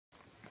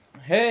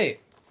Hey,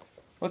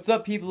 what's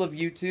up people of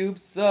YouTube?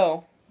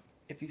 So,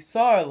 if you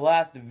saw our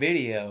last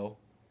video,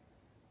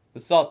 the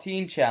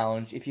Saltine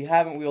Challenge, if you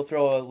haven't, we'll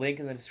throw a link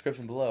in the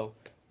description below.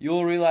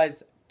 You'll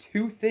realize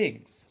two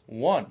things.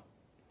 One,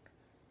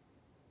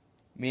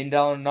 me and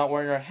Dallin are not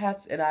wearing our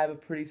hats, and I have a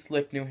pretty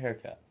slick new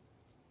haircut.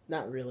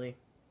 Not really.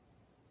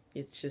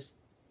 It's just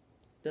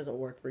doesn't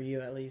work for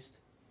you, at least.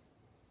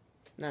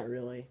 Not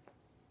really.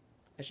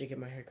 I should get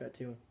my haircut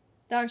too.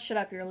 Don't shut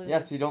up, you're a loser. Yeah,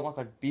 so you don't look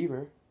like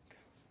Bieber.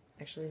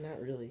 Actually, not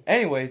really.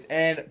 Anyways,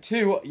 and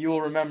two, you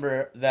will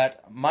remember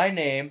that my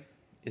name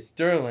is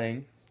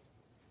Sterling.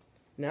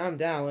 Now I'm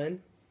Dallin.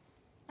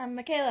 I'm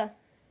Michaela.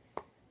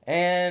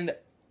 And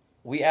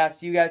we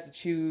asked you guys to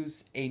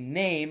choose a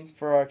name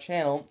for our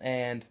channel,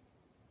 and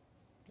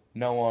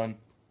no one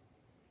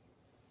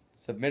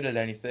submitted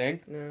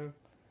anything. No,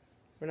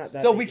 we're not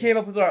that So we picky. came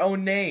up with our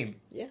own name.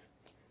 Yeah.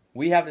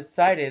 We have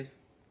decided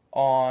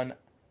on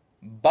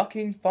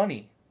Bucking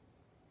Funny.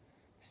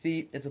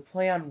 See, it's a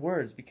play on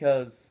words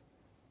because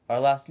our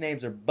last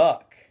names are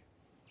Buck.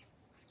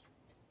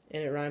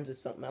 And it rhymes with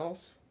something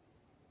else.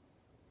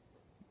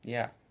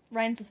 Yeah.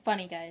 Rhymes with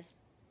funny, guys.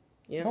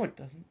 Yeah. No, it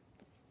doesn't.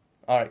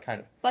 Alright, kind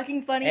of.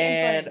 Bucking funny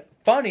And and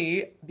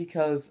funny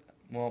because,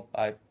 well,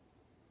 I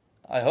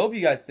hope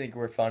you guys think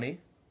we're funny.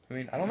 I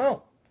mean, I don't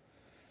know.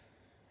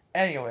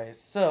 Anyways,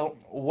 so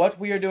what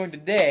we are doing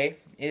today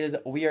is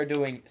we are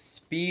doing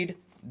speed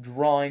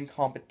drawing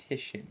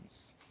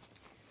competitions.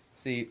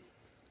 See,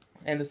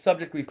 and the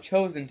subject we've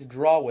chosen to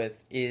draw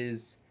with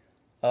is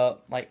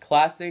like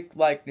classic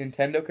like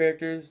Nintendo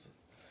characters.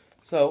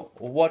 So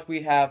what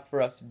we have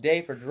for us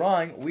today for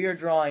drawing, we are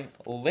drawing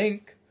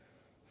Link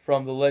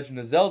from the Legend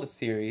of Zelda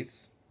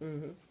series.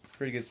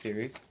 Pretty good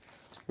series.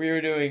 We are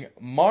doing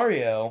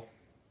Mario.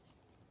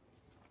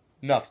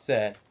 Enough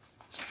said.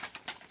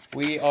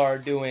 We are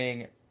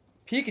doing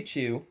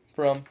Pikachu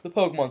from the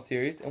Pokemon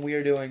series, and we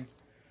are doing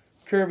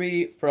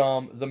Kirby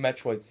from the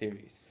Metroid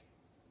series.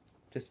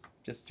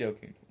 Just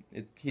joking.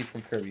 He's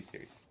from Kirby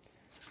series.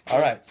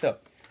 Alright, so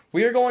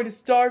we are going to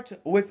start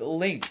with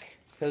Link,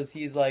 because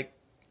he's like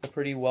a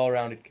pretty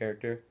well-rounded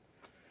character.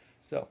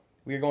 So,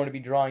 we are going to be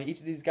drawing each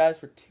of these guys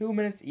for 2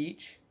 minutes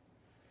each.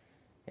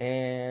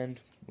 And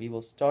we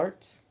will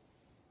start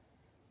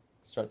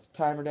the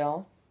timer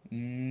down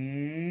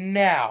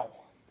now.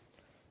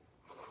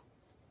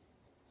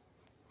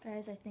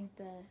 Guys, I think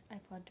the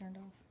iPod turned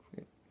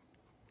off.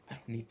 I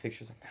don't need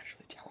pictures, I'm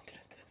naturally talented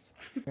at this.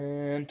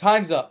 And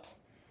time's up.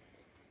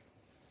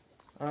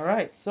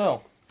 Alright,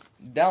 so,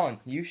 Dallin,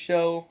 you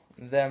show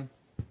them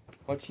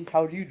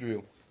how you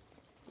drew.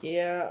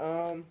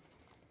 Yeah,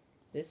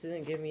 this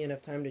didn't give me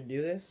enough time to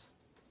do this.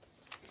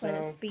 But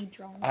a speed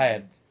drawing. I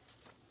had.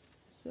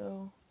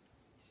 So,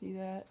 see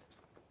that?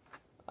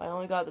 I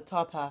only got the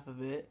top half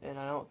of it, and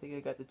I don't think I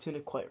got the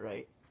tunic quite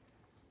right.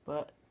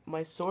 But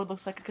my sword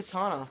looks like a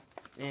katana.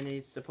 And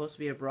it's supposed to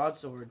be a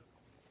broadsword.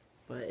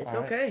 But it's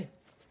Alright. okay.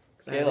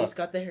 Because I at Kayla. least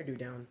got the hairdo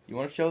down. You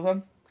want to show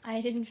them?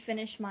 I didn't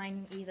finish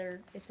mine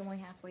either. It's only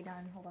halfway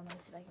done. Hold on, let me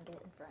see if I can get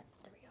it in front.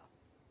 There we go.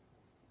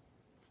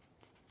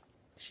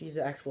 She's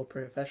an actual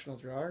professional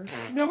drawer.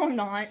 No, I'm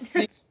not.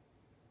 I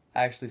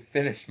actually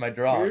finished my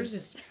drawing. Yours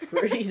is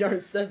pretty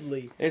darn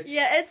steadily.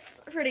 Yeah,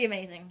 it's pretty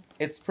amazing.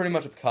 It's pretty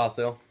much a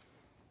Picasso.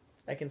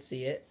 I can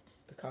see it.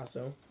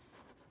 Picasso.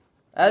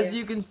 As Yeah.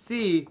 you can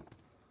see,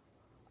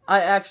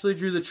 I actually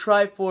drew the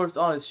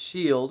Triforce on his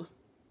shield.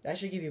 That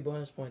should give you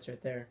bonus points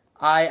right there.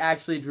 I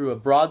actually drew a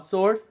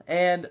broadsword,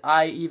 and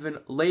I even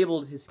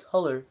labeled his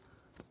color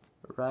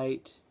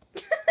right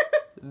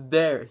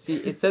there. See,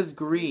 it says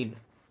green.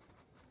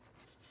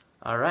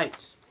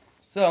 Alright.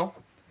 So,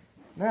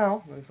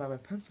 now, let me find my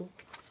pencil.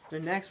 So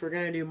next we're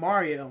going to do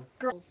Mario.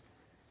 Girls.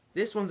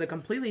 This one's a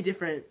completely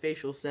different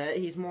facial set.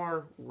 He's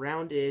more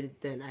rounded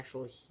than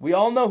actual... We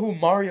all know who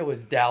Mario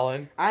is,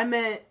 Dallin. I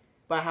meant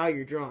by how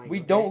you're drawing. We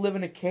okay? don't live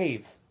in a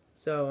cave.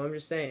 So I'm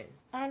just saying.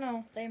 I don't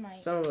know. They might.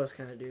 Some of us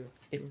kind of do.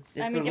 If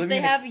I we're mean, if living they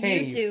in a have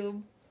cave,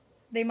 YouTube,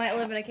 they might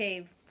live in a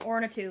cave. Or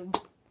in a tube.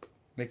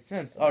 Makes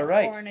sense.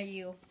 Alright. Or in a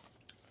U.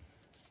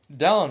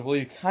 Dallin, will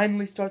you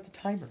kindly start the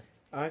timer?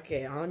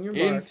 Okay, on your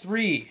In marks.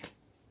 3,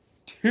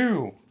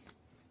 2,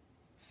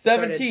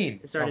 17.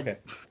 It started. Okay.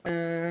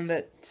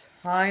 And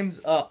time's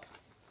up.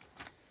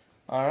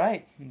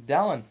 Alright,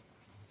 Dallin,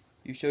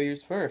 you show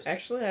yours first.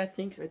 Actually, I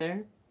think right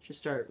there should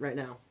start right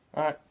now.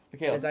 Alright,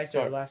 okay. Since I let's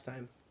started start. last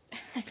time.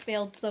 I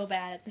failed so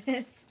bad at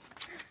this.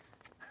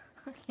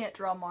 I can't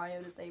draw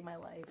Mario to save my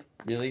life.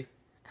 Really?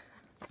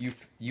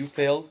 You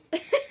failed?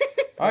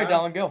 Alright,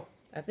 Wow. Dallin, go.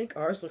 I think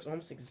ours looks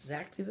almost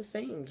exactly the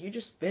same. You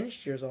just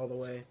finished yours all the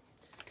way.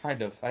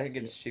 Kind of. I didn't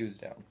get his shoes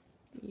down.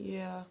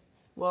 Yeah.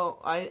 Well,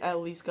 I at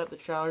least got the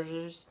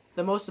trousers.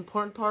 The most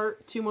important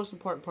part, two most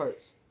important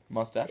parts,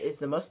 Mustache? is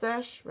the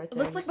mustache right It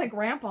there. looks like my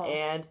grandpa.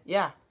 and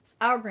yeah,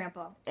 Our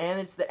grandpa. and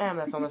it's the M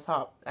that's on the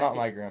top. Not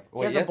my grandpa.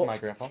 Wait, has a yes, bo- my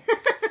grandpa.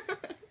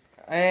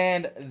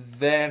 And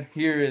then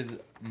here is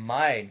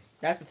mine.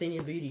 That's the thing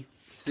in beauty.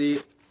 See,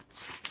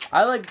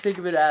 I like to think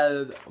of it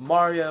as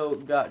Mario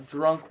got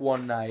drunk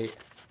one night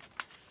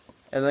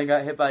and then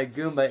got hit by a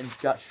Goomba and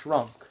got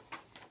shrunk.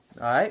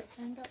 All right.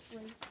 And got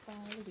raped by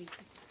Luigi.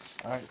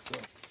 All right. So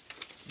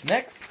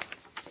next,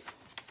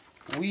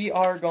 we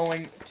are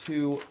going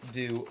to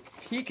do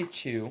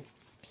Pikachu.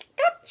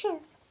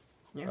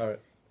 Yeah. All right.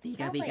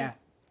 Pika Pika.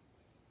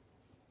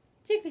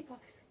 Jigglypuff.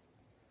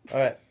 All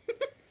right.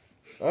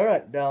 All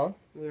right, Dallin.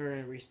 We're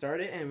gonna restart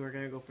it, and we're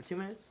gonna go for 2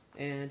 minutes.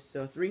 And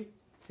so 3,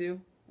 2,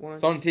 1.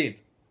 Seventeen.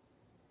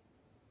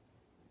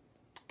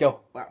 Go.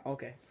 Wow.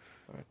 Okay.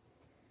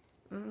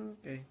 Alright.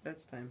 Okay,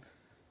 that's time.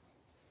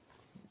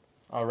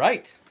 All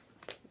right.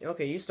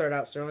 Okay, you start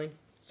out, Sterling.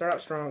 Start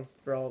out strong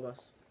for all of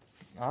us.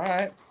 All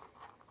right.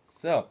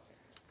 So,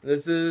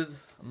 this is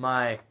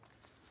my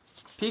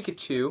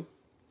Pikachu,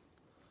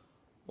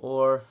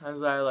 or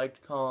as I like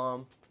to call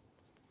him,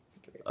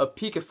 a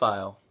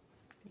Pikaphile.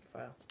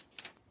 File.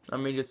 I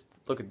mean, just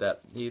look at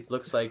that. He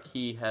looks like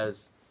he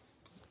has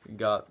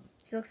got.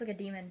 He looks like a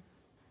demon.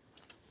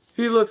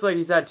 He looks like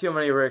he's had too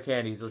many rare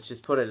candies. Let's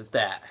just put it at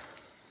that.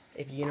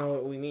 If you know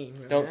what we mean.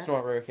 Remember Don't that?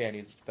 snort rare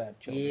candies. It's bad,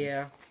 children.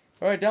 Yeah.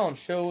 All right, Dallin,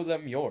 show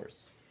them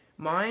yours.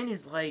 Mine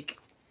is like,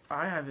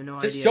 I have no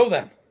Just idea. show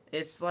them.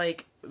 It's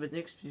like the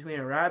mix between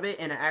a rabbit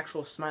and an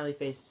actual smiley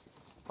face.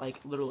 Like,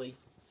 literally.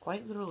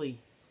 Quite literally.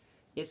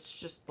 It's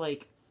just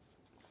like,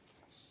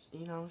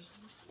 you know,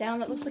 Down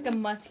that looks like a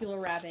muscular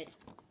rabbit.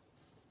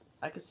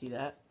 I could see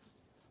that.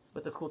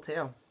 With a cool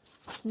tail.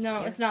 No,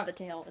 Yeah. it's not the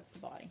tail, it's the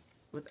body.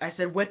 I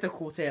said with the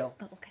cool tail.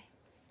 Oh, okay.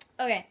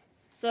 Okay,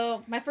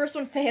 so my first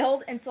one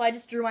failed, and so I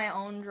just drew my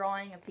own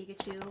drawing of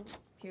Pikachu.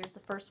 Here's the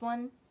first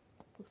one.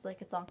 Looks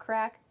like it's on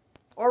crack.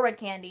 Or red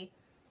candy.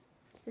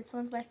 This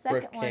one's my second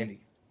Brick one. candy.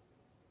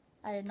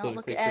 I did not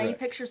Politically look at any correct.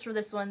 pictures for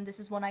this one. This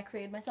is one I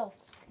created myself.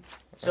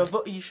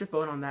 So you should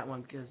vote on that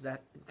one because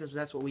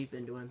that's what we've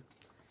been doing.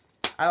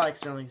 I like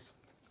Sterling's,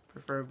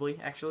 preferably,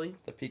 actually.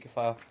 The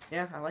Pikaphile.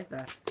 Yeah, I like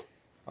that.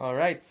 All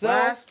right, so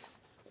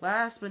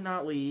Last but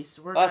not least,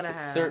 we're last gonna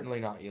but have. certainly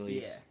not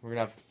Elise. Yeah. We're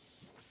gonna have.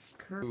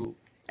 Cur-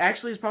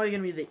 Actually, it's probably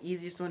gonna be the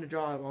easiest one to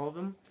draw out of all of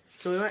them.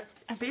 So we went.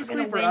 I'm still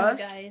Basically, gonna for win,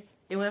 us- guys.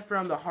 It went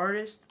from the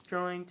hardest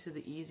drawing to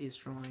the easiest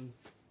drawing.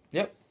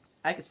 Yep.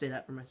 I could say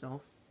that for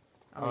myself.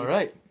 At All least.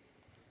 right.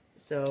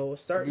 So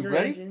start You your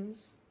ready?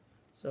 engines.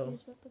 So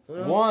Here's what looks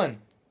Well, One,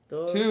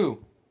 dos,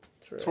 two.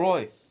 tres.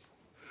 Troy.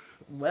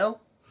 Well,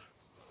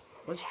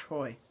 what's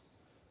Troy?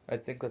 I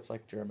think that's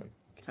like German.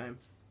 Time.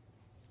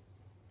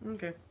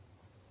 Okay.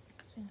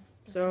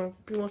 So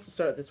who wants to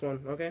start this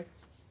one? Okay.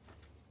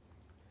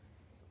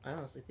 I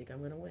honestly think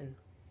I'm gonna win.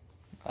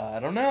 I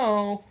don't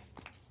know.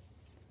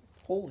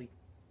 Holy.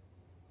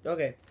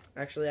 Okay.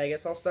 Actually, I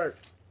guess I'll start.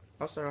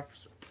 I'll start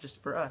off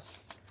just for us.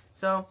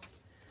 So,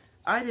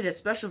 I did a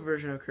special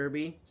version of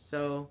Kirby.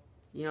 So,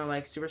 you know,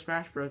 like Super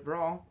Smash Bros.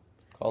 Brawl.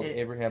 Called It-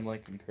 Abraham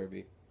Lincoln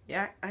Kirby.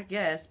 Yeah, I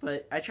guess.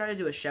 But I tried to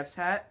do a chef's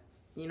hat.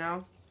 You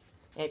know,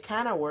 it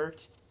kind of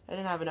worked. I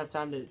didn't have enough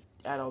time to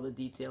add all the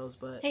details,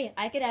 but Hey,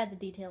 I could add the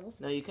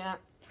details. no, you can't.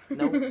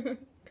 Nope.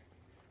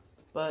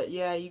 But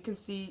yeah, you can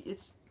see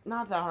it's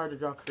not that hard to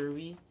draw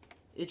Kirby.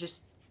 It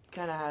just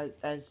kind of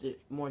has it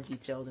more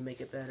detail to make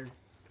it better.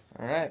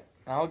 All right,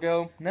 I'll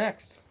go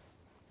next.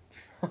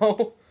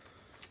 So,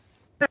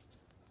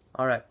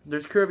 all right,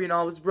 there's Kirby and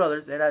all his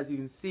brothers, and as you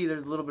can see,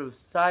 there's a little bit of a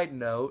side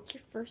note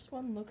Your first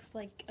one looks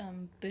like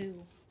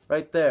Boo.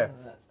 right there,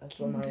 That's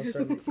what mine was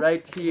starting.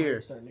 right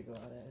here. Starting to go out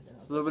as.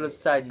 It's a little bit of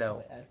side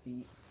note. Add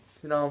feet.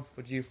 You know,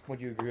 would you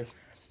agree with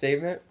that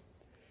statement?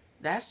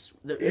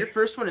 Your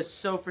first one is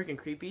so freaking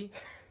creepy.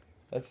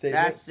 That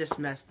statement. That's just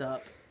messed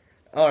up.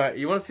 All right,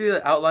 you want to see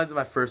the outlines of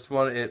my first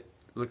one? It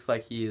looks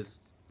like he is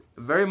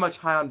very much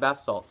high on bath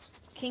salts,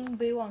 King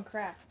Boo on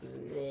crack.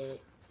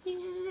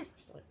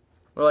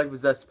 or like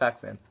possessed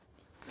Pac-Man.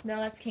 No,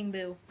 that's King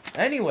Boo.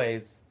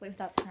 Anyways, Wait,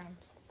 without the crown.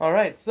 all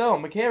right, so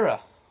Makara,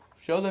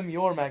 show them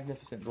your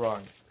magnificent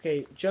drawing.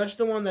 Okay, judge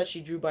the one that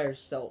she drew by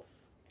herself.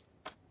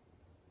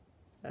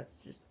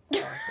 That's just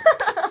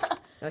awesome.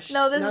 Now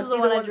No, this now is see the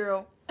one I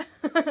drew.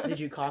 Did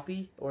you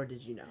copy or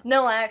did you not?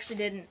 No, I actually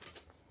didn't.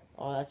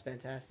 Oh, that's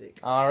fantastic.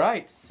 All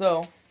right,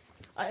 so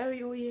Oh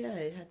yeah,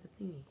 it had the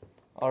thingy.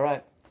 all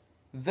right,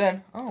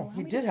 then Allow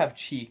he me did to- have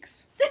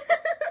cheeks.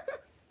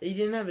 He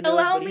didn't have a nose,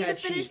 Allow but he me to had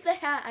finish cheeks. the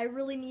hat. I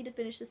really need to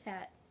finish this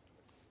hat.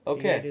 You gotta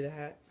Okay, do the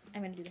hat.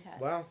 I'm gonna do the hat.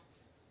 Wow,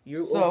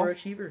 you're So-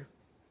 overachiever.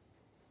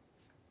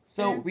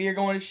 so Yeah. we are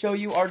going to show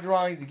you our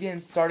drawings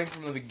again, starting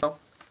from the beginning.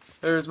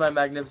 There's my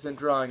magnificent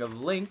drawing of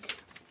Link.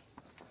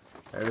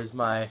 There's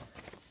my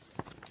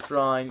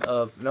drawing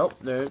of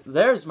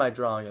there's my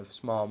drawing of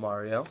Small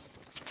Mario.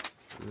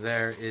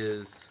 There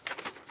is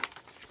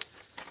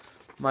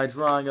my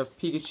drawing of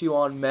Pikachu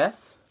on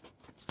meth.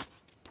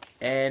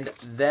 And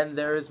then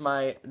there is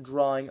my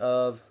drawing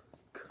of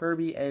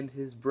Kirby and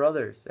his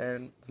brothers,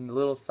 and a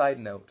little side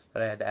note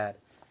that I had to add.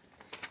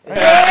 For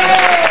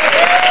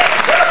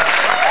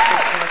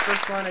my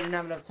first one, I didn't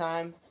have enough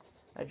time.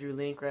 I drew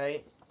Link,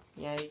 right?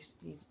 Yeah,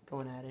 he's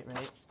going at it,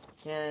 right?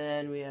 And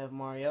then we have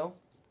Mario.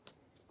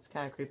 It's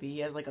kind of creepy. He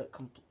has like a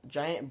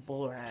giant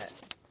bowler hat.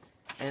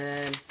 And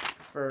then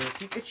for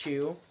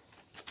Pikachu,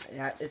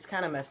 yeah, it's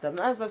kind of messed up.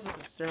 Not as messed up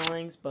as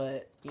Sterling's,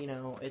 but you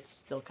know, it's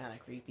still kind of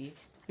creepy.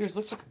 Yours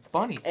looks like a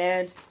bunny.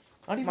 And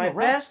Not even my a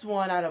rat. best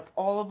one out of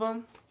all of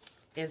them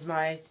is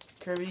my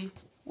Kirby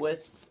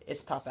with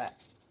its top hat.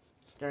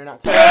 They're not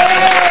top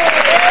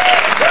hat.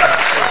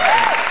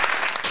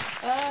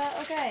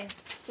 Okay.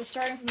 So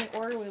starting from the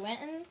order we went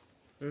in,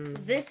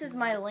 Mm. this is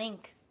my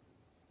Link.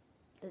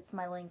 It's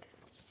my Link.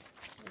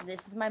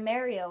 This is my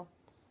Mario.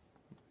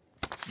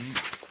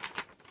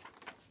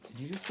 Did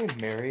you just say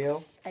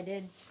Mario? I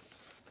did.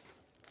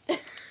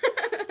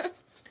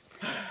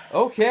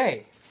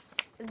 Okay.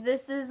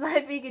 This is my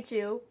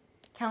Pikachu.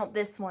 Count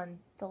this one.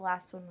 The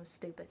last one was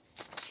stupid.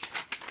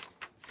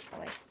 Oh,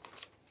 wait.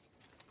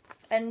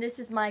 And this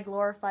is my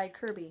glorified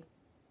Kirby,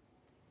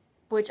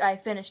 which I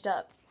finished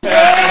up. I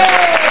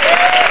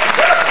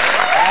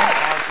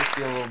honestly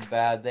feel a little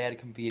bad. They had to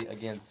compete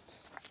against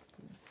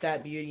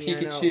That beauty,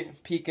 I know. Pikachu,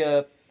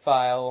 Pika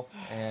File,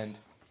 and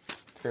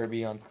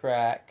Kirby on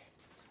crack.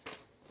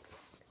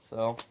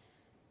 So,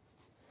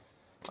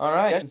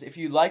 alright. If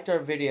you liked our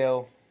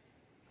video,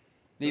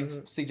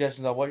 leave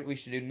suggestions on what we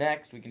should do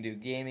next. We can do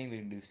gaming, we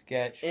can do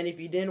sketch. And if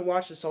you didn't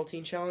watch the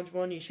Saltine Challenge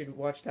one, you should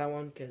watch that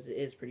one because it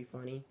is pretty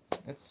funny.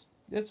 It's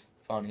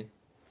funny.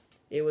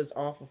 It was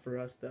awful for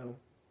us, though.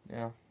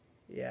 Yeah.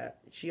 Yeah,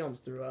 she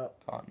almost threw up.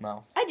 Cotton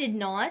mouth. I did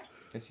not.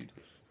 Yes, you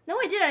did. No,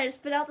 I did. I just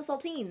spit out the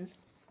saltines.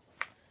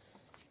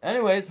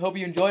 Anyways, hope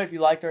you enjoyed. If you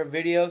liked our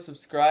video,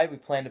 subscribe. We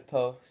plan to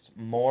post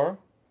more.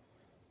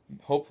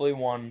 Hopefully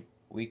one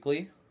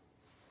weekly.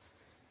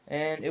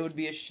 And it would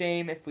be a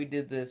shame if we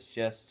did this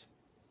just...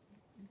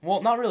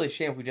 Well, not really a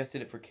shame if we just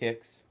did it for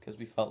kicks, because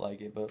we felt like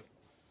it, but...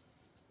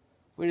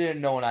 we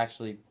didn't, no one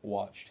actually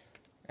watched.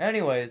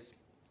 Anyways,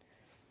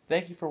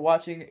 thank you for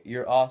watching.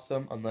 You're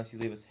awesome. Unless you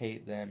leave us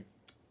hate, then...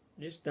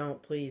 Just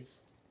don't,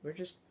 please. We're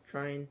just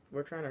trying.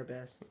 We're trying our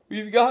best.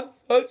 we've got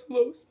such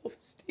low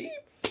self-esteem.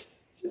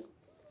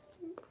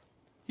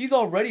 He's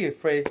already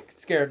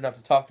scared enough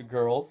to talk to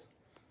girls.